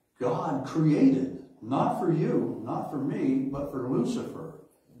God created Not for you, not for me, but for Lucifer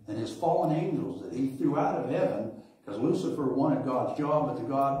and his fallen angels that he threw out of heaven, because Lucifer wanted God's job, but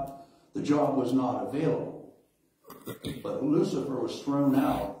the job was not available. But Lucifer was thrown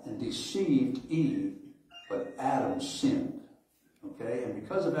out and deceived Eve, but Adam sinned. Okay? And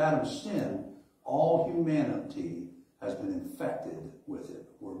because of Adam's sin, all humanity has been infected with it.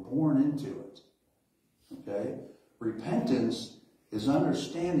 We're born into it. Okay? Repentance is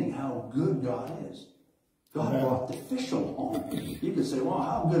understanding how good God is. God brought the fish along. You could say, well,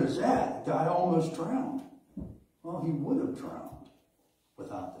 how good is that? The guy almost drowned. Well, he would have drowned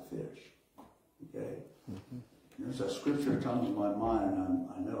without the fish. Okay? There's a scripture that comes to my mind, and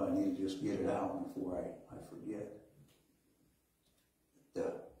I know I need to just get it out before I forget.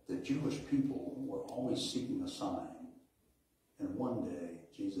 The Jewish people were always seeking a sign. And one day,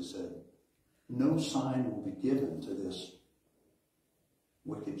 Jesus said, no sign will be given to this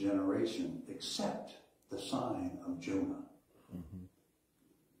wicked generation except the sign of Jonah.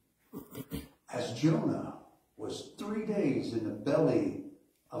 As Jonah was 3 days in the belly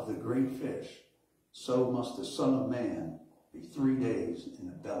of the great fish, so must the Son of Man be 3 days in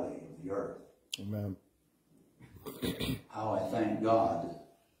the belly of the earth. Amen. How I thank God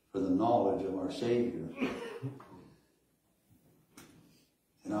for the knowledge of our Savior.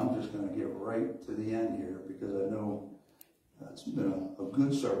 And I'm just going to get right to the end here, because I know it's been a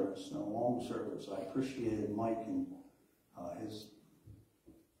good service, a long service. I appreciated Mike and his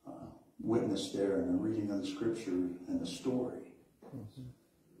witness there and the reading of the scripture and the story.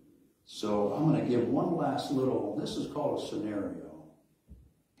 So I'm going to give one last little, this is called a scenario.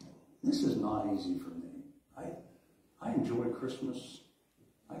 This is not easy for me. I enjoy Christmas.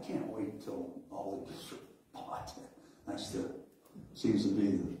 I can't wait till all the gifts are bought. That's seems to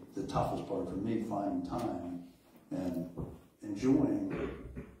be the toughest part for me, finding time and enjoying,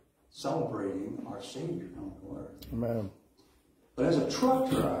 celebrating our Savior coming to earth. Amen. But as a truck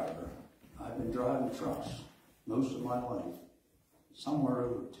driver, I've been driving trucks most of my life. Somewhere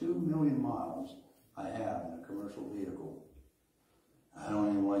over 2 million miles I have in a commercial vehicle. I don't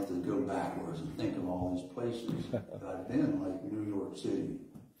even like to go backwards and think of all these places that I've been, like New York City,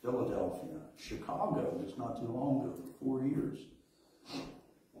 Philadelphia, Chicago, just not too long ago, for 4 years.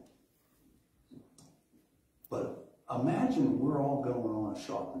 But imagine we're all going on a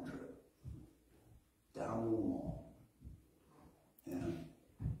shopping trip down to the mall. And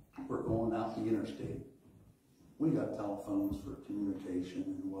we're going out the interstate. We got telephones for communication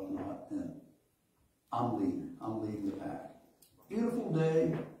and whatnot, and I'm leading the pack. Beautiful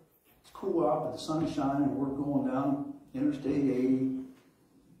day, it's cool out, but the sun's shining, we're going down Interstate 80,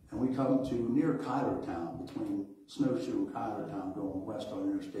 and we come to near Kylertown, between Snowshoe and Kylertown, going west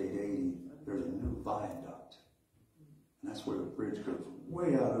on Interstate 80, there's a new viaduct. And that's where the bridge goes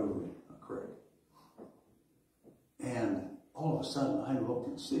way out over a creek. And all of a sudden, I look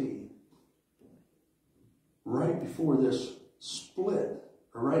and see, right before this split,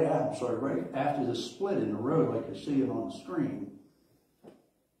 or right after this split in the road, like you're seeing on the screen,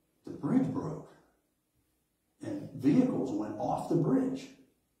 the bridge broke. And vehicles went off the bridge.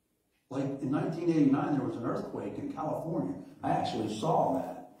 Like in 1989, there was an earthquake in California. I actually saw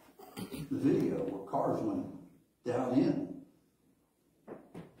that, the video where cars went down in.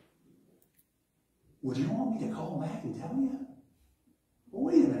 Would you want me to call back and tell you? Well,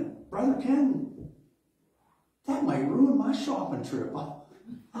 wait a minute, Brother Ken, that might ruin my shopping trip.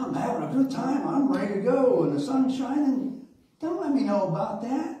 I'm having a good time. I'm ready to go, and the sun's shining. Don't let me know about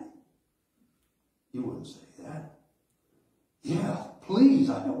that. You wouldn't say that. Yeah, please,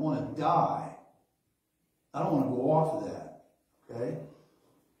 I don't want to die. I don't want to go off of that, okay?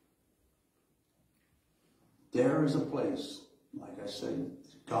 There is a place, like I said,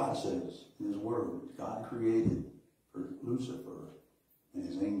 God says in His Word, God created for Lucifer and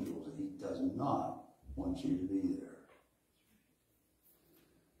his angels, and He does not want you to be there.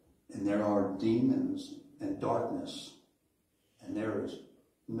 And there are demons and darkness, and there is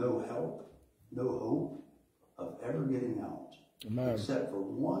no help, no hope of ever getting out. Amen. Except for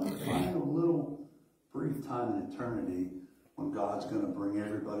one final little brief time in eternity when God's going to bring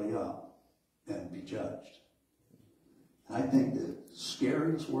everybody up and be judged. And I think the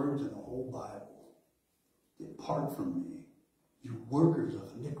scariest words in the whole Bible, depart from me, you workers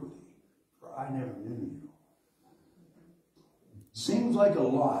of iniquity, for I never knew you. Seems like a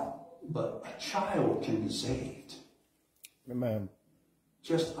lot, but a child can be saved. Amen.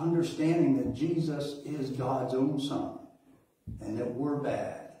 Just understanding that Jesus is God's own Son, and that we're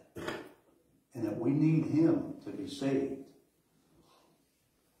bad, and that we need Him to be saved.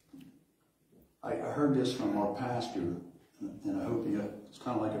 I heard this from our pastor And I hope it's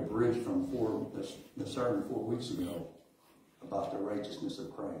kind of like a bridge from the sermon 4 weeks ago about the righteousness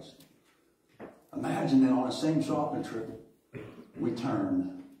of Christ. Imagine that on the same shopping trip, we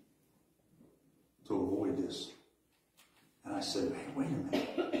turned to avoid this. And I said, hey, wait a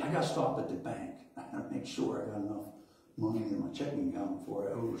minute. I got to stop at the bank. I got to make sure I got enough money in my checking account before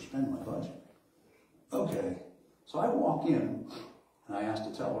I overspend my budget. Okay. So I walk in, and I asked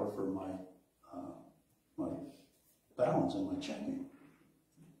the teller for my balance in my checking.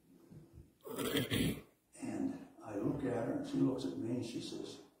 And I look at her, and she looks at me, and she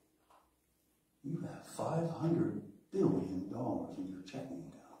says, you have $500 billion in your checking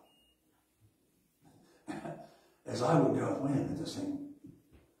account. As I would go, wait a minute, this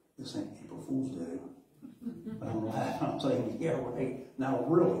ain't April Fool's Day. But I'm laughing, I'm saying, yeah, right. Now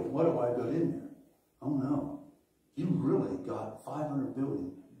really, what have I got in there? Oh no, you really got $500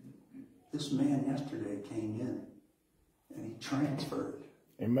 billion. This man yesterday came in and he transferred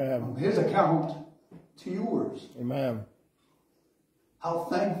Amen. from his account to yours. Amen. How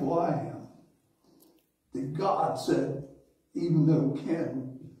thankful I am that God said, even though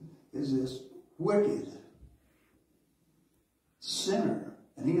Ken is this wicked sinner,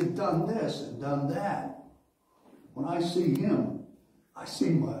 and he has done this and done that, when I see him, I see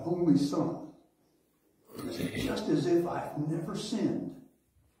my only son. It's just as if I've never sinned.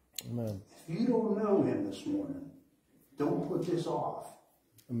 Amen. If you don't know him this morning, don't put this off.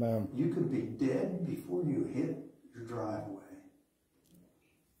 Amen. You could be dead before you hit your driveway.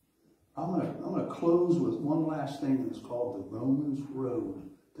 I'm gonna close with one last thing that's called the Romans Road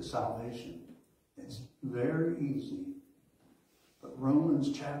to Salvation. It's very easy. But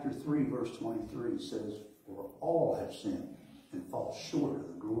Romans chapter 3, verse 23 says, for all have sinned and fall short of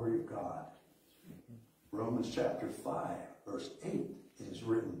the glory of God. Romans chapter 5, verse 8, it is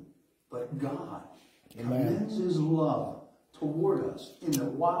written, but God commends his love toward us in that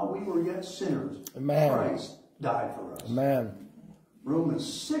while we were yet sinners, Christ died for us. Amen. Romans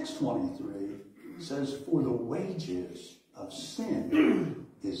 6:23 says, for the wages of sin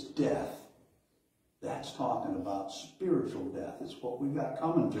is death. That's talking about spiritual death. It's what we've got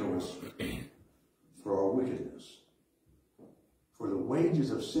coming to us for our wickedness. For the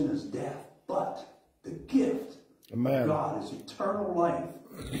wages of sin is death, but the gift of God is eternal life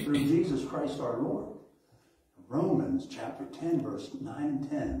through Jesus Christ our Lord. Romans chapter 10, verse 9 and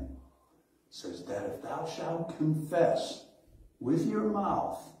 10 says that if thou shalt confess with your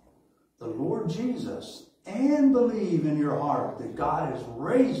mouth the Lord Jesus and believe in your heart that God has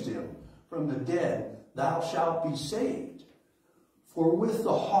raised him from the dead, thou shalt be saved. For with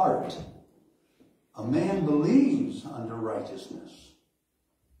the heart a man believes unto righteousness,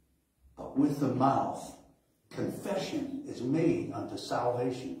 but with the mouth confession is made unto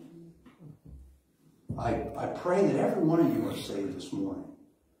salvation. I pray that every one of you are saved this morning.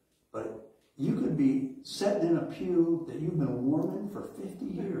 But you could be sitting in a pew that you've been warming for 50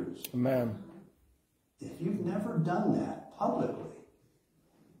 years. Amen. If you've never done that publicly,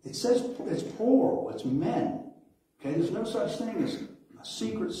 it says it's plural, it's men. Okay, there's no such thing as a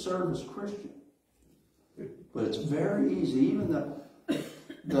secret service Christian. But it's very easy. Even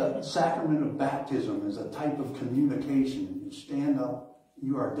the sacrament of baptism is a type of communication. You stand up,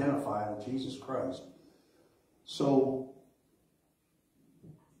 you identify with Jesus Christ. So,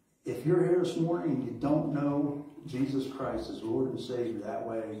 if you're here this morning and you don't know Jesus Christ as Lord and Savior that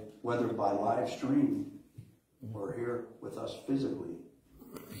way, whether by live stream or here with us physically,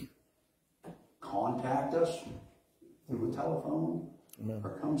 contact us through a telephone. Amen.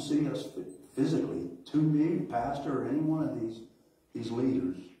 Or come see us physically, to me, pastor, or any one of these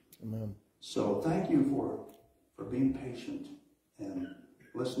leaders. Amen. So thank you for being patient and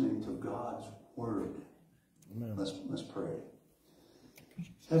listening to God's word. Amen. Let's pray.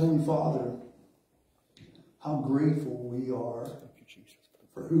 Heavenly Father, how grateful we are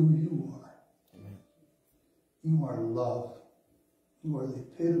for who you are. Amen. You are love. You are the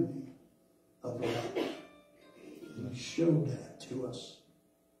epitome of love. And you showed that to us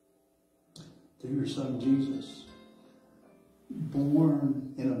through your Son Jesus,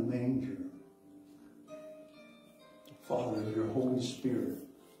 born in a manger. Father, your Holy Spirit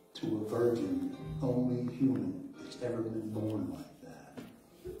to a virgin, only human that's ever been born like that.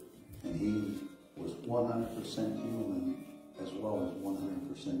 And he was 100% human as well as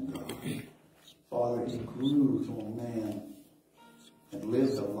 100% God. Father, he grew to a man and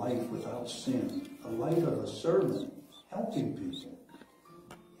lived a life without sin, a life of a servant, helping people.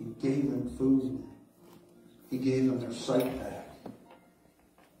 He gave them food. He gave them their sight back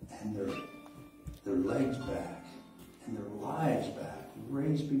and their legs back and their lives back. He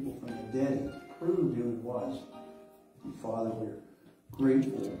raised people from the dead. He proved who he was. And Father, we're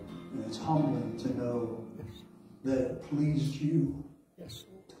grateful, and it's humbling to know that it pleased you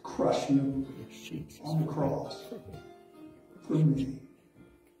to crush him on the cross for me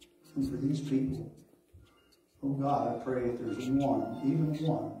and for these people. Oh God, I pray if there's one, even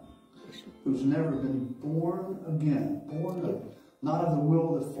one, who's never been born again, born of, not of the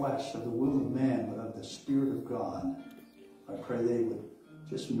will of the flesh, of the will of man, but of the Spirit of God, I pray they would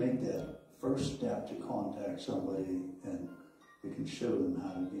just make that first step to contact somebody and we can show them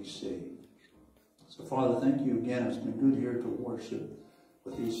how to be saved. So Father, thank you again. It's been good here to worship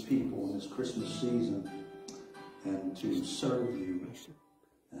with these people in this Christmas season and to serve you,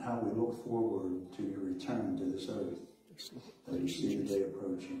 and how we look forward to your return to this earth as we see the day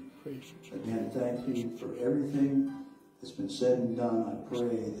approaching. Again, thank you for everything that's been said and done. I pray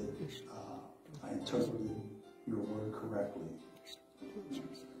that I interpreted your word correctly.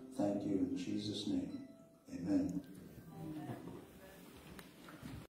 Thank you in Jesus' name. Amen.